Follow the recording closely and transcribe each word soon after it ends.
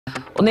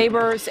Well,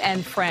 neighbors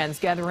and friends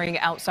gathering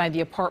outside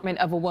the apartment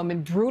of a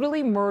woman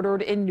brutally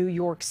murdered in New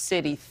York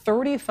City.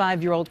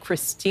 35-year-old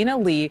Christina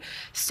Lee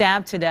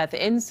stabbed to death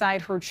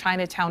inside her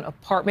Chinatown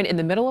apartment in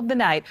the middle of the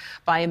night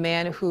by a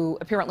man who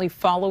apparently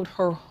followed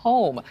her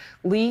home.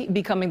 Lee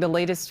becoming the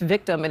latest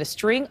victim in a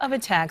string of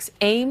attacks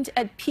aimed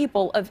at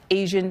people of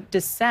Asian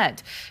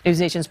descent.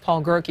 NewsNation's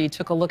Paul Gerke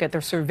took a look at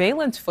their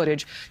surveillance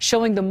footage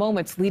showing the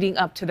moments leading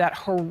up to that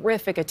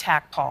horrific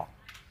attack, Paul.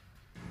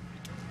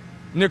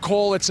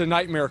 Nichole, it's a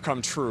nightmare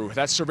come true.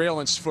 That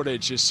surveillance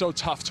footage is so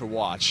tough to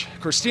watch.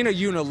 Christina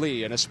Yuna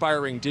Lee, an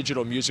aspiring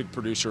digital music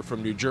producer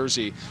from New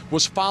Jersey,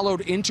 was followed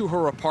into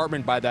her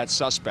apartment by that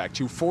suspect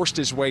who forced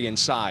his way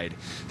inside.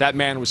 That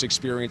man was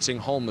experiencing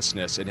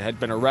homelessness and had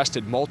been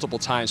arrested multiple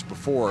times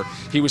before.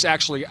 He was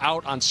actually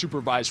out on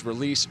supervised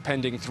release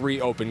pending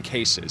 3 open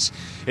cases.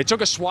 It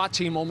took a SWAT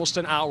team almost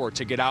an hour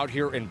to get out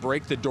here and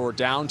break the door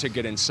down to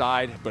get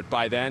inside, but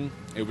by then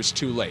it was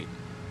too late.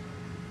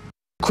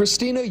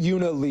 Christina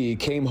Yuna Lee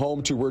came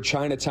home to her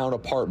Chinatown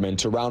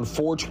apartment around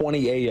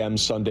 4:20 a.m.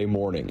 Sunday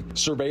morning.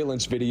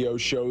 Surveillance video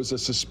shows a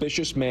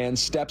suspicious man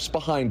steps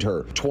behind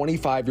her,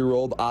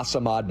 25-year-old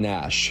Asamad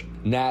Nash.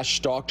 Nash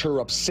stalked her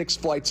up 6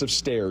 flights of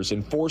stairs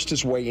and forced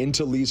his way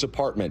into Lee's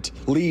apartment.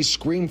 Lee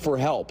screamed for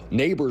help.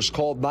 Neighbors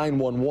called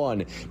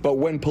 911, but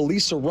when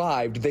police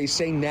arrived, they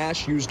say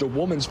Nash used a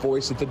woman's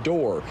voice at the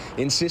door,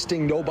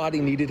 insisting nobody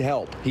needed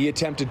help. He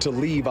attempted to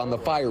leave on the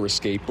fire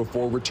escape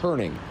before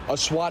returning. A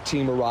SWAT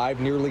team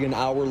arrived nearly an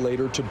hour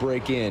later to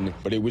break in,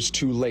 but it was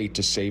too late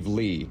to save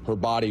Lee. Her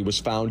body was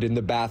found in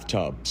the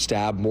bathtub,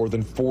 stabbed more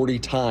than 40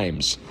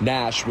 times.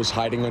 Nash was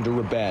hiding under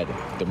a bed,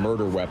 the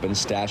murder weapon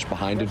stashed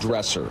behind a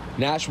dresser.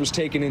 Nash was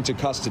taken into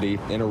custody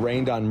and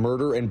arraigned on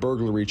murder and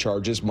burglary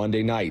charges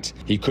Monday night.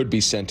 He could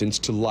be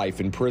sentenced to life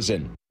in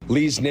prison.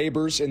 Lee's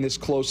neighbors in this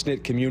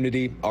close-knit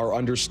community are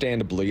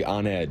understandably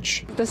on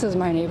edge. This is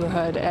my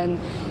neighborhood, and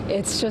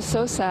it's just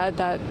so sad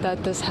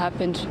that this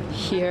happened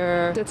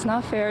here. It's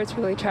not fair, it's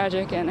really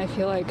tragic, and I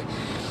feel like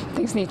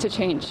things need to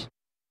change.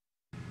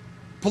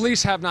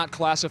 Police have not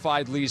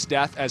classified Lee's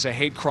death as a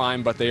hate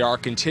crime, but they are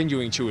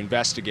continuing to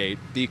investigate.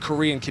 The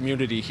Korean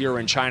community here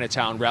in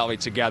Chinatown rallied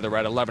together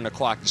at 11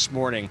 o'clock this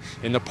morning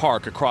in the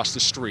park across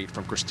the street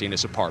from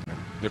Christina's apartment.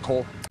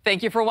 Nichole?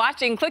 Thank you for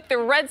watching. Click the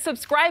red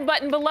subscribe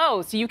button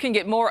below so you can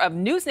get more of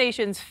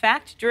NewsNation's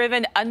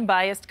fact-driven,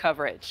 unbiased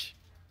coverage.